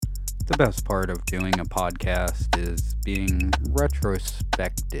The best part of doing a podcast is being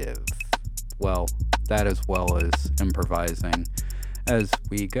retrospective. Well, that as well as improvising as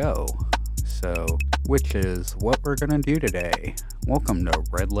we go. So, which is what we're going to do today. Welcome to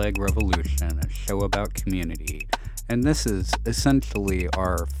Red Leg Revolution, a show about community. And this is essentially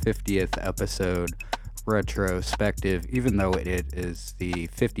our 50th episode retrospective, even though it is the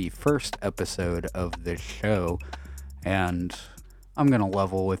 51st episode of this show. And I'm going to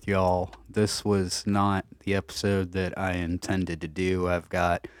level with y'all. This was not the episode that I intended to do. I've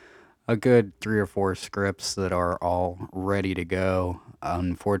got a good 3 or 4 scripts that are all ready to go.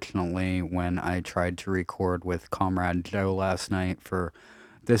 Unfortunately, when I tried to record with Comrade Joe last night for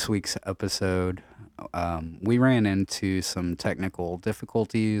this week's episode, we ran into some technical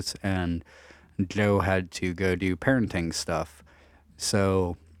difficulties and Joe had to go do parenting stuff.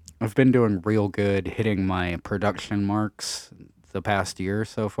 So I've been doing real good hitting my production marks the past year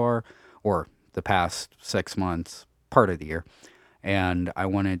so far, or the past 6 months, part of the year. And I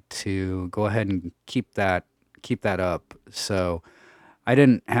wanted to go ahead and keep that up. So I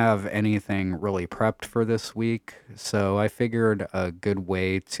didn't have anything really prepped for this week, so I figured a good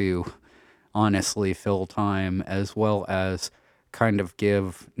way to honestly fill time as well as kind of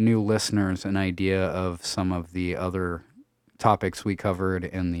give new listeners an idea of some of the other topics we covered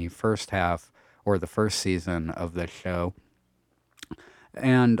in the first half or the first season of this show,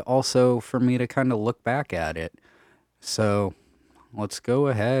 and also for me to kind of look back at it. So let's go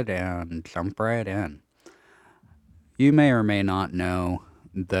ahead and jump right in. You may or may not know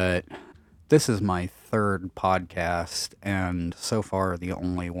that this is my third podcast, and so far the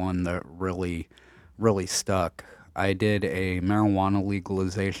only one that really stuck. I did a marijuana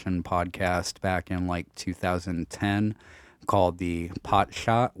legalization podcast back in like 2010 called the Pot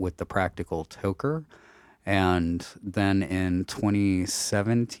Shot with the Practical Toker. And then in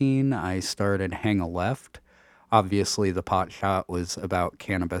 2017, I started Hang a Left. Obviously, the Pot Shot was about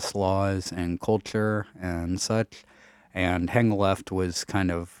cannabis laws and culture and such. And Hang a Left was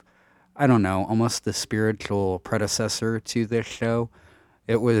kind of, I don't know, almost the spiritual predecessor to this show.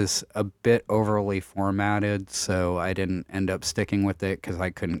 It was a bit overly formatted, so I didn't end up sticking with it because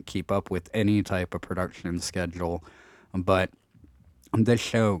I couldn't keep up with any type of production schedule. But this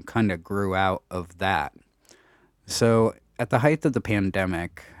show kind of grew out of that. So, at the height of the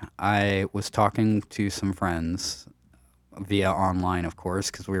pandemic, I was talking to some friends via online, of course,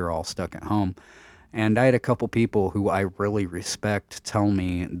 because we were all stuck at home. And I had a couple people who I really respect tell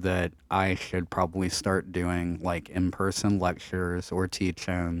me that I should probably start doing like in person lectures or teach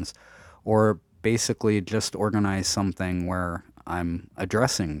ins or basically just organize something where I'm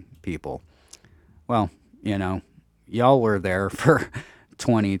addressing people. Well, you know, y'all were there for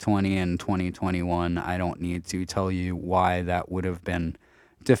 2020 and 2021. I don't need to tell you why that would have been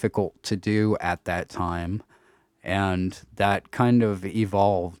difficult to do at that time. And that kind of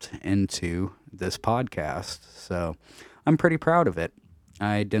evolved into this podcast. So I'm pretty proud of it.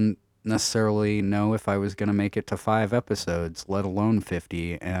 I didn't necessarily know if I was going to make it to 5 episodes, let alone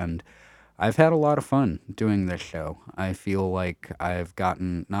 50. And I've had a lot of fun doing this show. I feel like I've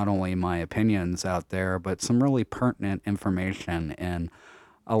gotten not only my opinions out there, but some really pertinent information in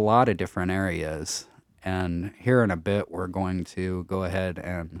a lot of different areas. And here in a bit, we're going to go ahead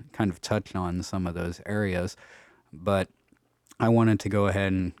and kind of touch on some of those areas. But I wanted to go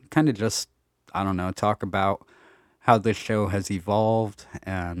ahead and kind of just, I don't know, talk about how this show has evolved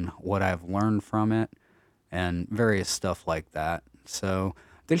and what I've learned from it and various stuff like that. So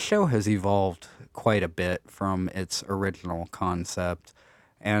this show has evolved quite a bit from its original concept,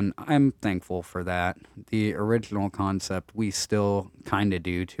 and I'm thankful for that. The original concept we still kind of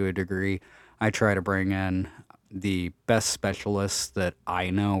do to a degree. I try to bring in the best specialists that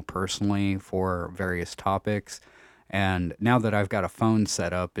I know personally for various topics. And now that I've got a phone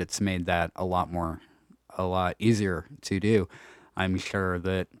set up, it's made that a lot easier to do. I'm sure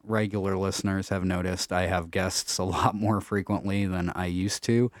that regular listeners have noticed I have guests a lot more frequently than I used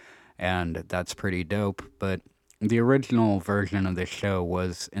to, and that's pretty dope. But the original version of this show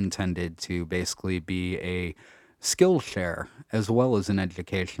was intended to basically be a skill share as well as an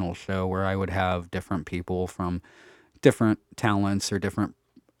educational show where I would have different people from different talents or different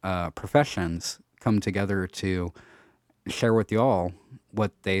professions come together to share with y'all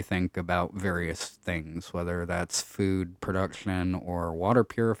what they think about various things, whether that's food production or water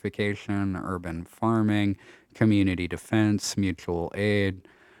purification, urban farming, community defense, mutual aid,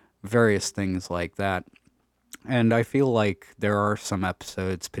 various things like that. And I feel like there are some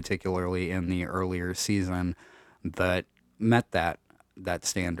episodes, particularly in the earlier season, that met that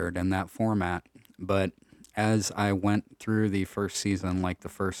standard and that format. But as I went through the first season, like the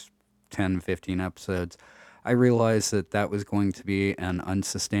first 10, 15 episodes, I realized that that was going to be an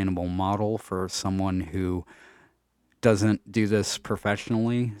unsustainable model for someone who doesn't do this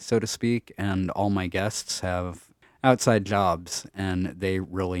professionally, so to speak, and all my guests have outside jobs and they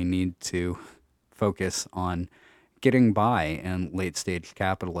really need to focus on getting by in late stage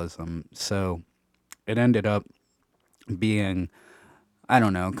capitalism. So it ended up being, I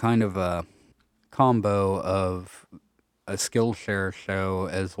don't know, kind of a combo of a Skillshare show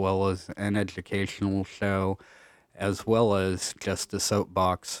as well as an educational show, as well as just a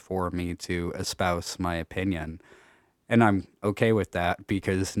soapbox for me to espouse my opinion. And I'm okay with that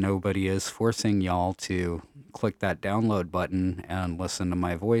because nobody is forcing y'all to click that download button and listen to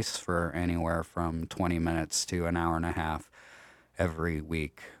my voice for anywhere from 20 minutes to an hour and a half every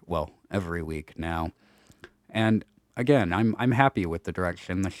week. Well, every week now. And again, I'm happy with the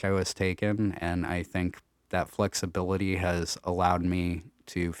direction the show has taken, and I think that flexibility has allowed me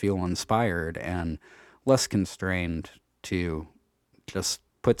to feel inspired and less constrained to just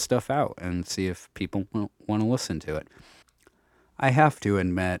put stuff out and see if people want to listen to it. I have to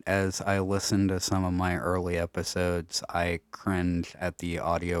admit, as I listen to some of my early episodes, I cringe at the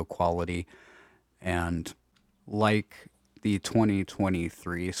audio quality. And like the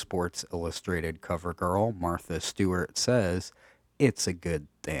 2023 Sports Illustrated cover girl, Martha Stewart, says, it's a good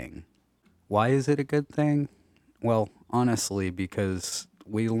thing. Why is it a good thing? Well, honestly, because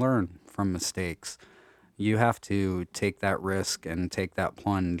we learn from mistakes. You have to take that risk and take that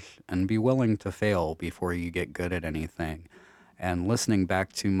plunge and be willing to fail before you get good at anything. And listening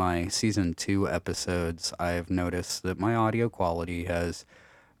back to my season 2 episodes, I've noticed that my audio quality has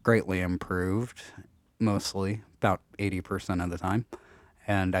greatly improved, mostly, about 80% of the time.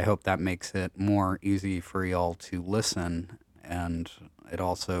 And I hope that makes it more easy for y'all to listen. And it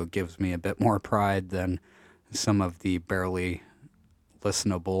also gives me a bit more pride than some of the barely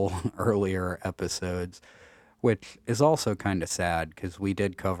listenable earlier episodes, which is also kind of sad because we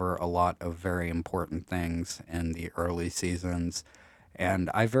did cover a lot of very important things in the early seasons.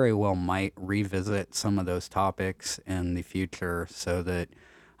 And I very well might revisit some of those topics in the future so that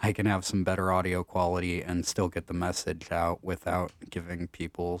I can have some better audio quality and still get the message out without giving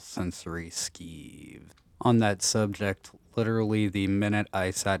people sensory skeeves. On that subject, literally the minute I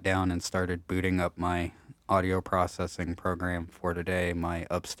sat down and started booting up my audio processing program for today, my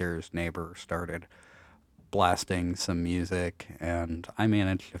upstairs neighbor started blasting some music, and I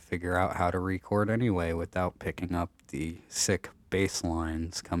managed to figure out how to record anyway without picking up the sick bass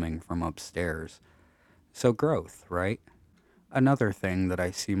lines coming from upstairs. So, growth, right? Another thing that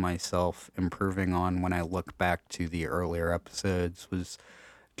I see myself improving on when I look back to the earlier episodes was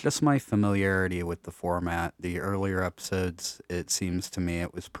just my familiarity with the format. The earlier episodes, it seems to me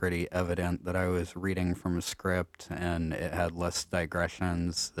it was pretty evident that I was reading from a script and it had less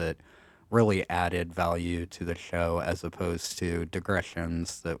digressions that really added value to the show as opposed to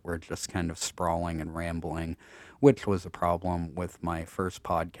digressions that were just kind of sprawling and rambling, which was a problem with my first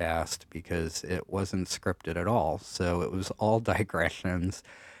podcast because it wasn't scripted at all. So it was all digressions.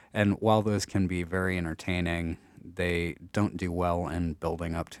 And while those can be very entertaining, they don't do well in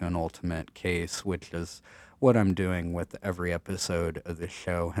building up to an ultimate case, which is what I'm doing with every episode of this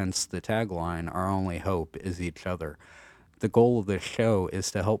show. Hence the tagline, Our Only Hope is Each Other. The goal of this show is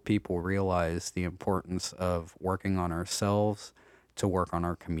to help people realize the importance of working on ourselves, to work on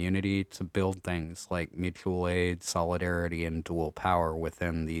our community, to build things like mutual aid, solidarity, and dual power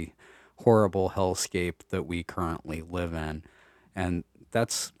within the horrible hellscape that we currently live in. And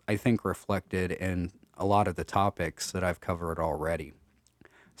that's, I think, reflected in a lot of the topics that I've covered already.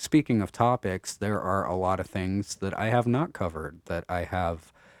 Speaking of topics, there are a lot of things that I have not covered that I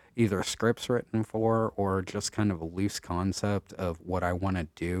have either scripts written for or just kind of a loose concept of what I want to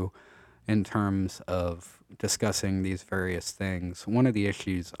do in terms of discussing these various things. One of the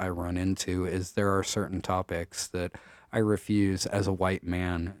issues I run into is there are certain topics that I refuse as a white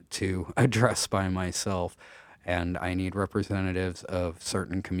man to address by myself, and I need representatives of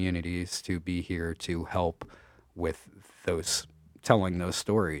certain communities to be here to help with those telling those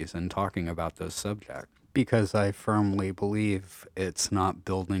stories and talking about those subjects. Because I firmly believe it's not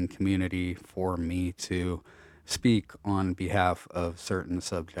building community for me to speak on behalf of certain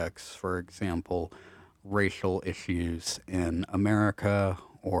subjects, for example, racial issues in America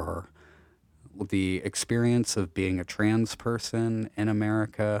or the experience of being a trans person in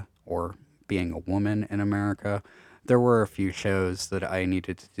America or being a woman in America. There were a few shows that I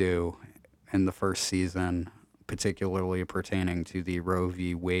needed to do in the first season, particularly pertaining to the Roe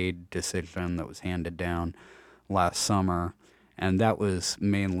v. Wade decision that was handed down last summer. And that was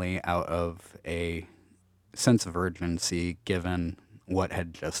mainly out of a sense of urgency given what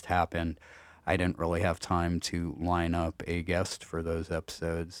had just happened. I didn't really have time to line up a guest for those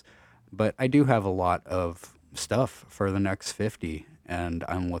episodes, but I do have a lot of stuff for the next 50, and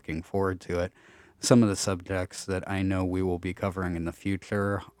I'm looking forward to it. Some of the subjects that I know we will be covering in the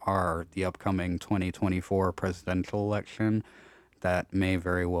future are the upcoming 2024 presidential election. That may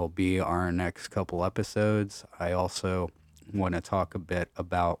very well be our next couple episodes. I also want to talk a bit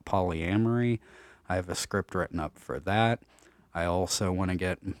about polyamory. I have a script written up for that. I also want to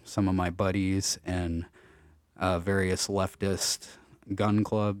get some of my buddies in various leftist gun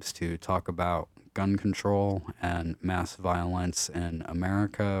clubs to talk about gun control and mass violence in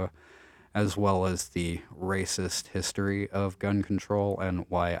America, as well as the racist history of gun control and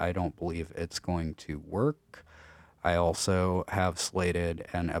why I don't believe it's going to work. I also have slated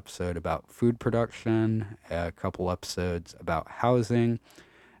an episode about food production, a couple episodes about housing,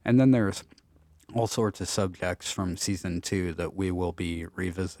 and then there's all sorts of subjects from season 2 that we will be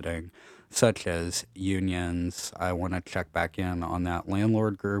revisiting, such as unions. I want to check back in on that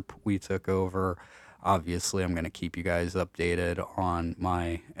landlord group we took over. Obviously, I'm going to keep you guys updated on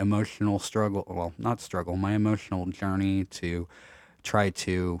my emotional struggle, well, not struggle, my emotional journey to try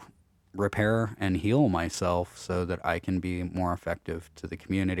to repair and heal myself so that I can be more effective to the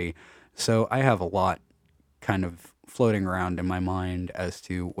community. So I have a lot kind of floating around in my mind as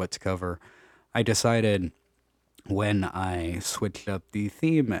to what to cover. I decided when I switched up the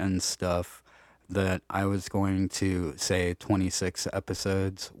theme and stuff that I was going to say 26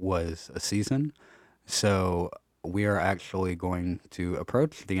 episodes was a season. So we are actually going to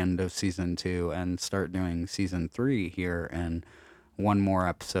approach the end of season 2 and start doing season 3 here in one more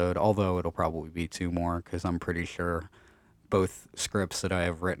episode, although it'll probably be two more because I'm pretty sure both scripts that I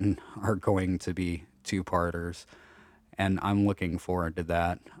have written are going to be two-parters, and I'm looking forward to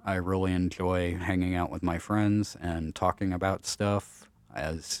that. I really enjoy hanging out with my friends and talking about stuff.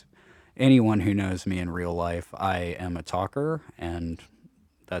 As anyone who knows me in real life, I am a talker, and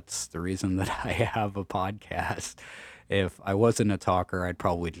that's the reason that I have a podcast. If I wasn't a talker, I'd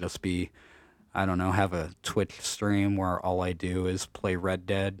probably just be, I don't know, have a Twitch stream where all I do is play Red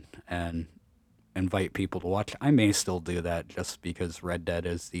Dead and invite people to watch. I may still do that just because Red Dead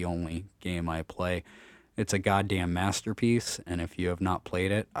is the only game I play. It's a goddamn masterpiece, and if you have not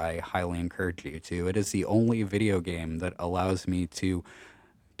played it, I highly encourage you to. It is the only video game that allows me to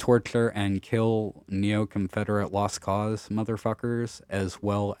torture and kill Neo Confederate Lost Cause motherfuckers, as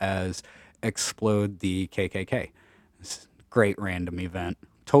well as explode the KKK. It's a great random event.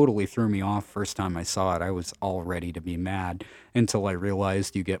 Totally threw me off first time I saw it. I was all ready to be mad until I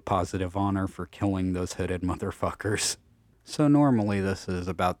realized you get positive honor for killing those hooded motherfuckers. So normally this is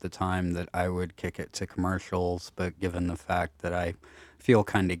about the time that I would kick it to commercials, but given the fact that I feel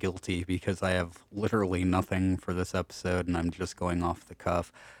kind of guilty because I have literally nothing for this episode and I'm just going off the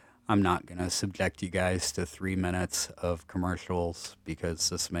cuff, I'm not going to subject you guys to 3 minutes of commercials because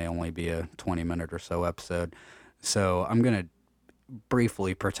this may only be a 20-minute or so episode. So I'm going to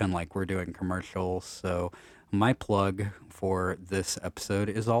briefly pretend like we're doing commercials. So my plug for this episode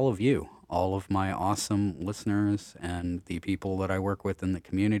is all of you, all of my awesome listeners and the people that I work with in the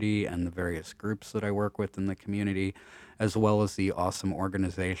community and the various groups that I work with in the community, as well as the awesome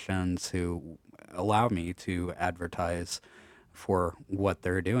organizations who allow me to advertise for what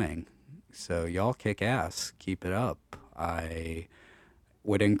they're doing. So y'all kick ass. Keep it up. I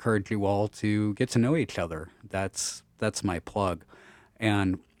would encourage you all to get to know each other. That's my plug.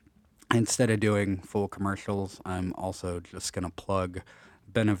 And instead of doing full commercials, I'm also just going to plug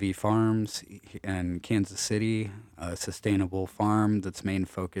Benavie Farms in Kansas City, a sustainable farm that's main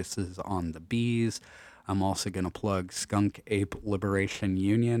focus is on the bees. I'm also going to plug Skunk Ape Liberation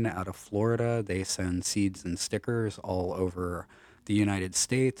Union out of Florida. They send seeds and stickers all over the United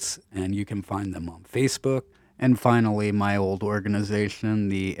States, and you can find them on Facebook. And finally, my old organization,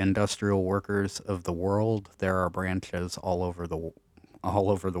 the Industrial Workers of the World. There are branches all over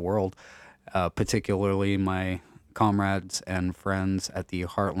the world, particularly my comrades and friends at the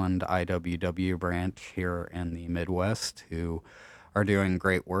Heartland IWW branch here in the Midwest who are doing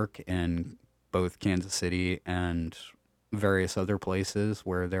great work in both Kansas City and various other places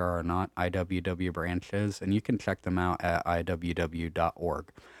where there are not IWW branches, and you can check them out at iww.org.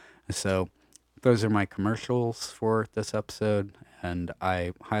 So those are my commercials for this episode, and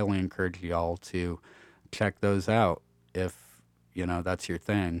I highly encourage y'all to check those out if, that's your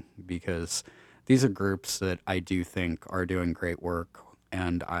thing, because these are groups that I do think are doing great work,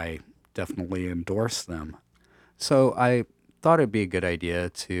 and I definitely endorse them. So I thought it'd be a good idea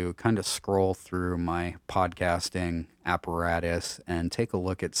to kind of scroll through my podcasting apparatus and take a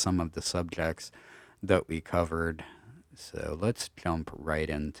look at some of the subjects that we covered. So let's jump right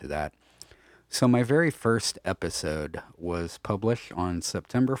into that. So, my very first episode was published on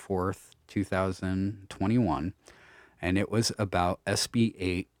September 4th, 2021, and it was about SB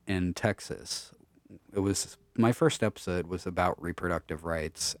 8 in Texas. It was my first episode was about reproductive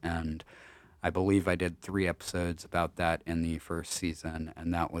rights, and I believe I did 3 episodes about that in the first season,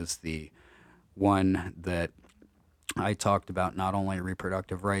 and that was the one that I talked about not only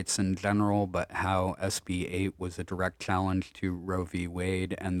reproductive rights in general, but how SB 8 was a direct challenge to Roe v.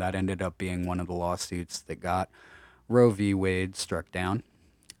 Wade, and that ended up being one of the lawsuits that got Roe v. Wade struck down.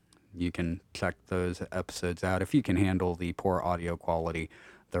 You can check those episodes out if you can handle the poor audio quality.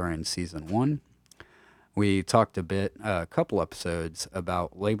 They're in season 1. We talked a couple episodes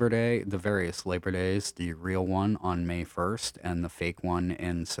about Labor Day, the various Labor Days, the real one on May 1st and the fake one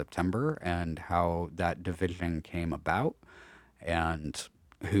in September, and how that division came about, and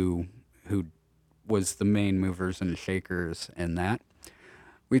who who was the main movers and shakers in that.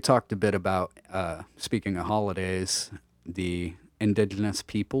 We talked a bit about, speaking of holidays, the Indigenous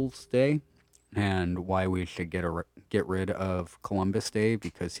Peoples Day, and why we should get rid of Columbus Day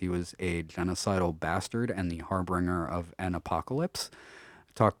because he was a genocidal bastard and the harbinger of an apocalypse.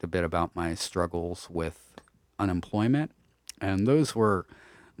 Talked a bit about my struggles with unemployment, and those were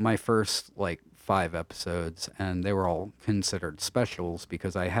my first like 5 episodes, and they were all considered specials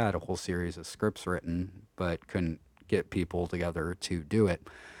because I had a whole series of scripts written but couldn't get people together to do it.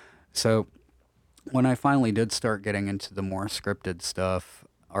 So when I finally did start getting into the more scripted stuff,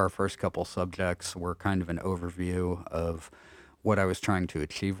 our first couple subjects were kind of an overview of what I was trying to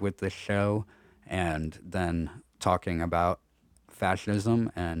achieve with this show, and then talking about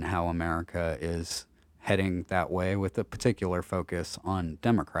fascism and how America is heading that way with a particular focus on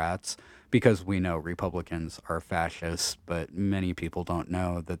Democrats, because we know Republicans are fascists, but many people don't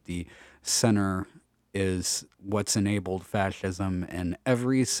know that the center is what's enabled fascism in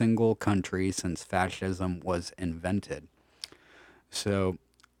every single country since fascism was invented. So,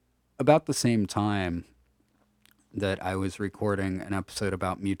 about the same time that I was recording an episode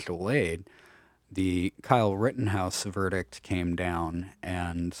about mutual aid, the Kyle Rittenhouse verdict came down,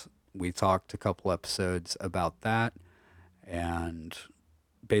 and we talked a couple episodes about that and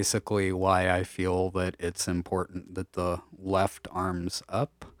basically why I feel that it's important that the left arms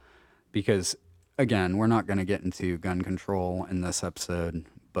up because, again, we're not going to get into gun control in this episode,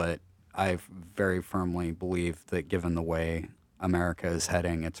 but I very firmly believe that given the way America is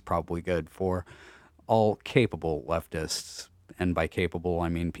heading, it's probably good for all capable leftists. And by capable, I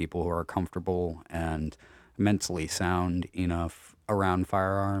mean people who are comfortable and mentally sound enough around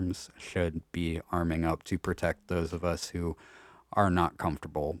firearms should be arming up to protect those of us who are not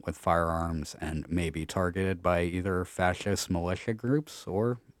comfortable with firearms and may be targeted by either fascist militia groups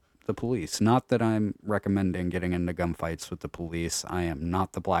or the police. Not that I'm recommending getting into gunfights with the police. I am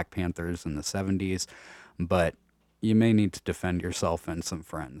not the Black Panthers in the 70s, but you may need to defend yourself and some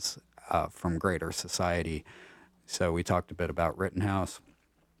friends from greater society. So we talked a bit about Rittenhouse.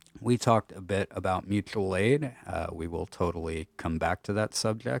 We talked a bit about mutual aid. We will totally come back to that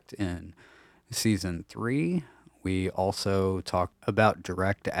subject in season 3. We also talked about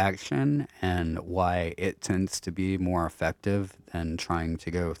direct action and why it tends to be more effective than trying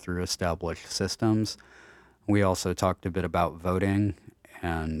to go through established systems. We also talked a bit about voting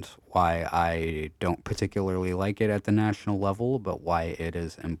and why I don't particularly like it at the national level, but why it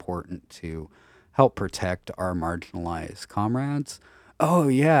is important to help protect our marginalized comrades. Oh,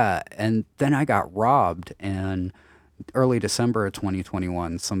 yeah. And then I got robbed, and early December of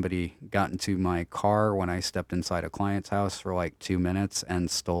 2021, somebody got into my car when I stepped inside a client's house for like 2 minutes and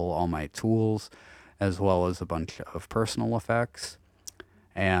stole all my tools, as well as a bunch of personal effects.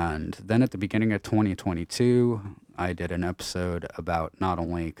 And then at the beginning of 2022, I did an episode about not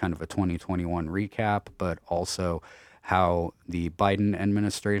only kind of a 2021 recap, but also how the Biden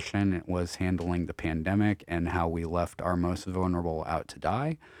administration was handling the pandemic and how we left our most vulnerable out to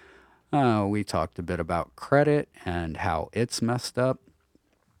die. We talked a bit about credit and how it's messed up.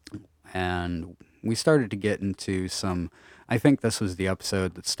 And we started to get into some, I think this was the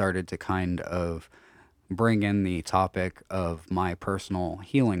episode that started to kind of bring in the topic of my personal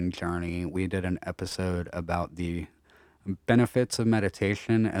healing journey. We did an episode about the benefits of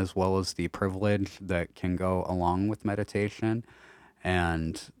meditation as well as the privilege that can go along with meditation.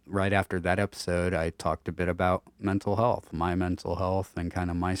 And right after that episode, I talked a bit about mental health, my mental health, and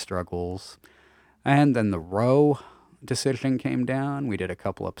kind of my struggles. And then the Roe decision came down. We did a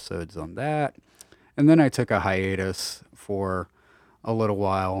couple episodes on that. And then I took a hiatus for a little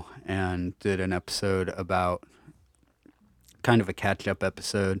while and did an episode about kind of a catch up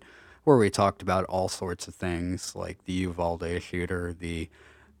episode where we talked about all sorts of things like the Uvalde shooter, the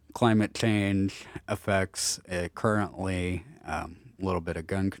climate change effects currently, a little bit of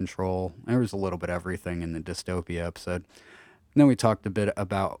gun control. There was a little bit of everything in the dystopia episode. And then we talked a bit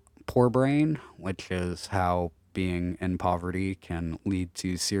about poor brain, which is how being in poverty can lead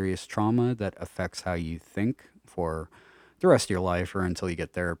to serious trauma that affects how you think for the rest of your life or until you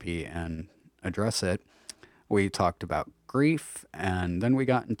get therapy and address it. We talked about grief, and then we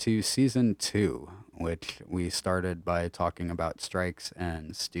got into season two, which we started by talking about strikes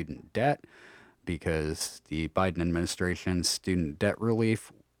and student debt because the Biden administration's student debt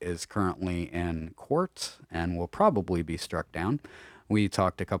relief is currently in court and will probably be struck down. We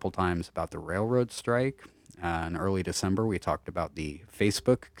talked a couple times about the railroad strike. In early December, we talked about the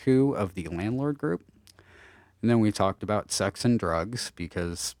Facebook coup of the landlord group. And then we talked about sex and drugs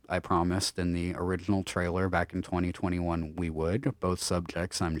because I promised in the original trailer back in 2021 we would. Both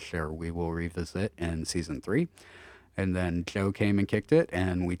subjects I'm sure we will revisit in season three. And then Joe came and kicked it,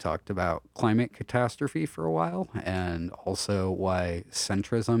 and we talked about climate catastrophe for a while and also why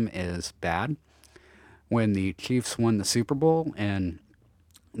centrism is bad. When the Chiefs won the Super Bowl in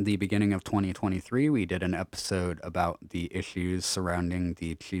the beginning of 2023, we did an episode about the issues surrounding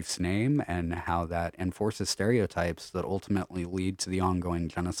the Chiefs' name and how that enforces stereotypes that ultimately lead to the ongoing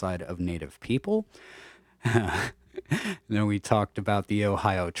genocide of Native people. Then we talked about the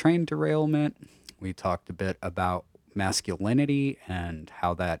Ohio train derailment. We talked a bit about masculinity and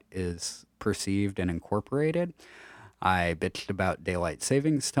how that is perceived and incorporated. I bitched about daylight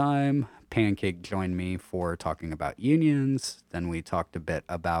savings time. Pancake joined me for talking about unions. Then we talked a bit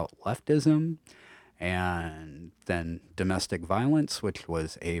about leftism and then domestic violence, which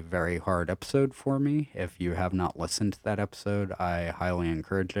was a very hard episode for me. If you have not listened to that episode, I highly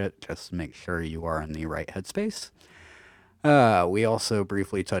encourage it. Just make sure you are in the right headspace. We also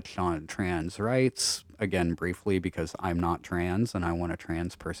briefly touched on trans rights, again, briefly because I'm not trans and I want a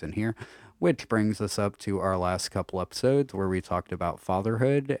trans person here, which brings us up to our last couple episodes where we talked about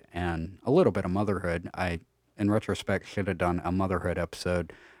fatherhood and a little bit of motherhood. I, in retrospect, should have done a motherhood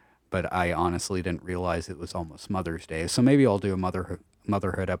episode, but I honestly didn't realize it was almost Mother's Day. So maybe I'll do a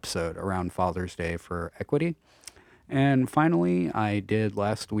motherhood episode around Father's Day for equity. And finally, I did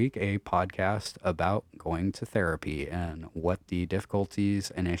last week a podcast about going to therapy and what the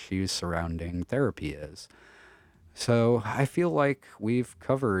difficulties and issues surrounding therapy is. So I feel like we've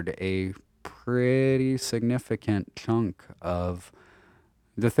covered a pretty significant chunk of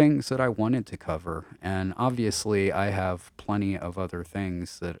the things that I wanted to cover. And obviously, I have plenty of other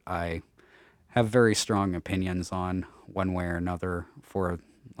things that I have very strong opinions on one way or another. For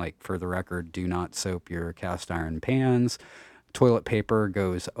the record, do not soap your cast iron pans. Toilet paper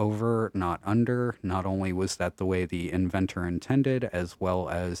goes over, not under. Not only was that the way the inventor intended, as well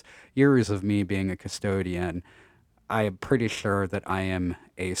as years of me being a custodian, I am pretty sure that I am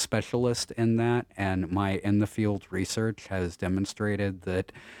a specialist in that, and my in the field research has demonstrated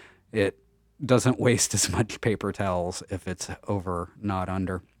that it doesn't waste as much paper towels if it's over, not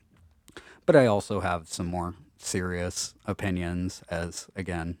under. But I also have some more serious opinions, as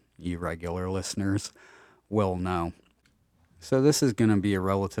again, you regular listeners will know. So this is going to be a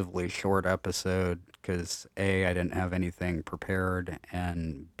relatively short episode because A, I didn't have anything prepared,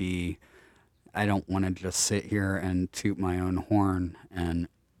 and B, I don't want to just sit here and toot my own horn. And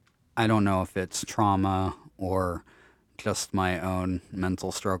I don't know if it's trauma or just my own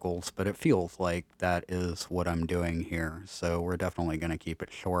mental struggles, but it feels like that is what I'm doing here. So we're definitely going to keep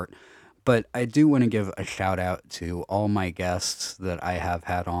it short. But I do want to give a shout out to all my guests that I have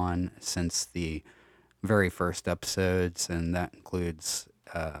had on since the very first episodes, and that includes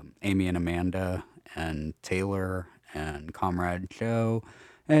Amy and Amanda, and Taylor, and Comrade Joe,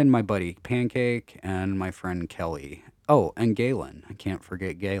 and my buddy Pancake, and my friend Kelly. Oh, and Galen. I can't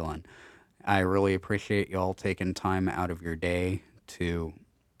forget Galen. I really appreciate y'all taking time out of your day to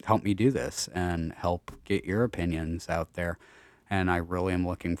help me do this and help get your opinions out there. And I really am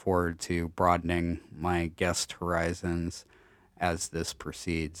looking forward to broadening my guest horizons as this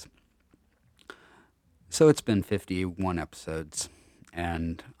proceeds. So it's been 51 episodes,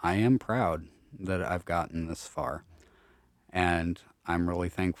 and I am proud that I've gotten this far. And I'm really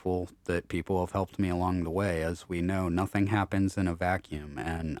thankful that people have helped me along the way. As we know, nothing happens in a vacuum,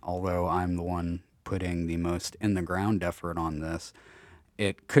 and although I'm the one putting the most in the ground effort on this,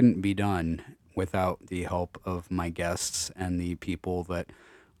 it couldn't be done without the help of my guests and the people that,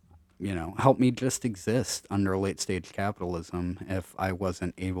 help me just exist under late stage capitalism. If I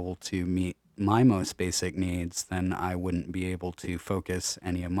wasn't able to meet my most basic needs, then I wouldn't be able to focus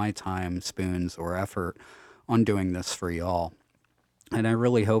any of my time, spoons, or effort on doing this for y'all. And I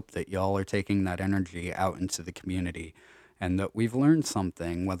really hope that y'all are taking that energy out into the community and that we've learned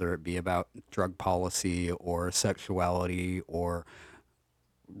something, whether it be about drug policy or sexuality or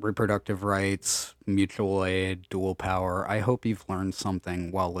reproductive rights, mutual aid, dual power. I hope you've learned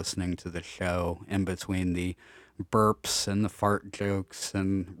something while listening to the show in between the burps and the fart jokes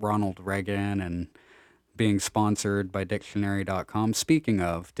and Ronald Reagan and being sponsored by dictionary.com. Speaking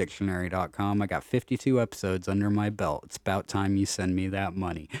of dictionary.com, I got 52 episodes under my belt. It's about time you send me that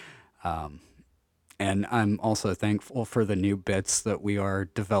money. Um, and I'm also thankful for the new bits that we are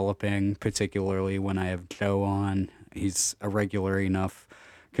developing, particularly when I have Joe on. He's a regular enough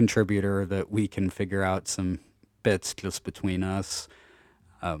contributor that we can figure out some bits just between us,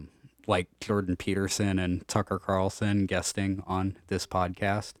 um, like Jordan Peterson and Tucker Carlson guesting on this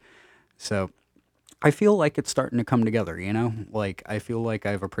podcast. So I feel like it's starting to come together, you know? Like, I feel like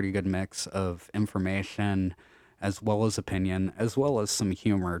I have a pretty good mix of information as well as opinion, as well as some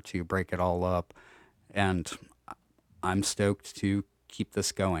humor to break it all up. And I'm stoked to keep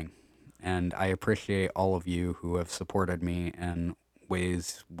this going. And I appreciate all of you who have supported me in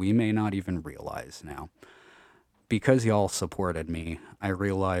ways we may not even realize now. Because y'all supported me, I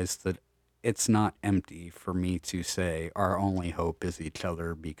realized that it's not empty for me to say our only hope is each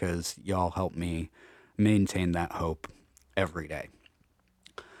other because y'all help me maintain that hope every day.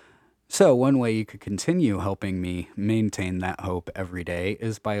 So, one way you could continue helping me maintain that hope every day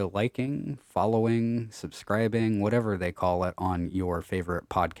is by liking, following, subscribing, whatever they call it, on your favorite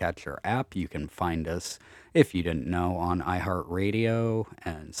podcatcher app. You can find us, if you didn't know, on iHeartRadio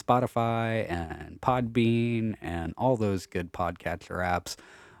and Spotify and Podbean and all those good podcatcher apps.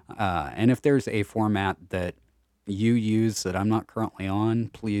 And if there's a format that you use that I'm not currently on,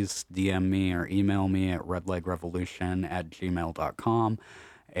 please DM me or email me at redlegrevolution@gmail.com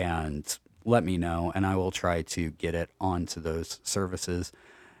and let me know, and I will try to get it onto those services.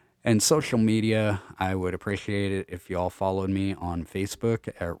 And social media, I would appreciate it if you all followed me on Facebook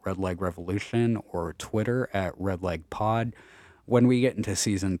at Red Leg Revolution or Twitter at Red Leg Pod. When we get into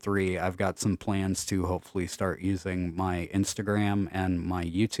season 3, I've got some plans to hopefully start using my Instagram and my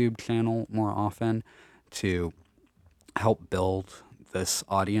YouTube channel more often to help build this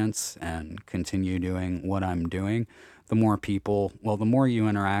audience and continue doing what I'm doing. The more people, well, the more you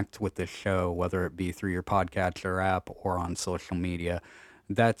interact with this show, whether it be through your podcatcher app or on social media,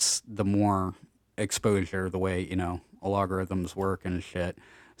 that's the more exposure, the way, algorithms work and shit.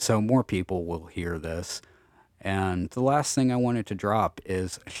 So more people will hear this. And the last thing I wanted to drop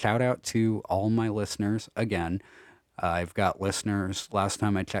is a shout out to all my listeners. Again, I've got listeners, last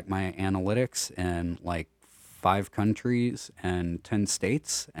time I checked my analytics, in like 5 countries and 10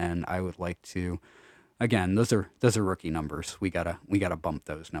 states, and I would like to, again, those are rookie numbers. We gotta bump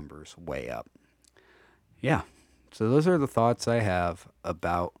those numbers way up. Yeah. So those are the thoughts I have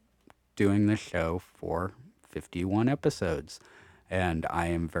about doing this show for 51 episodes. And I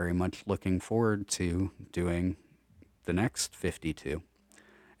am very much looking forward to doing the next 52.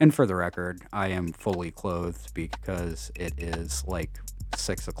 And for the record, I am fully clothed because it is like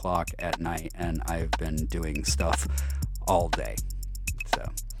 6 o'clock at night and I've been doing stuff all day.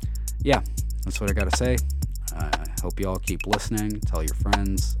 So, yeah, that's what I gotta say. I hope you all keep listening, tell your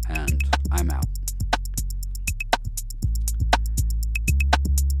friends, and I'm out.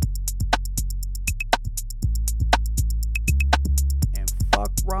 And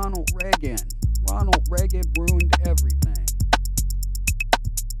fuck Ronald Reagan. Ronald Reagan ruined everything.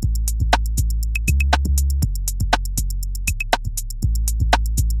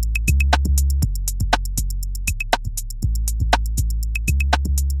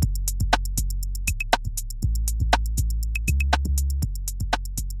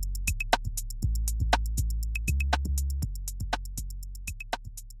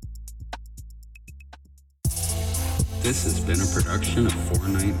 This has been a production of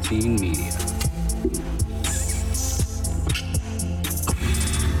 419 Media.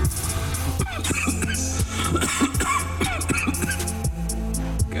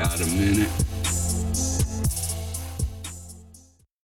 Got a minute?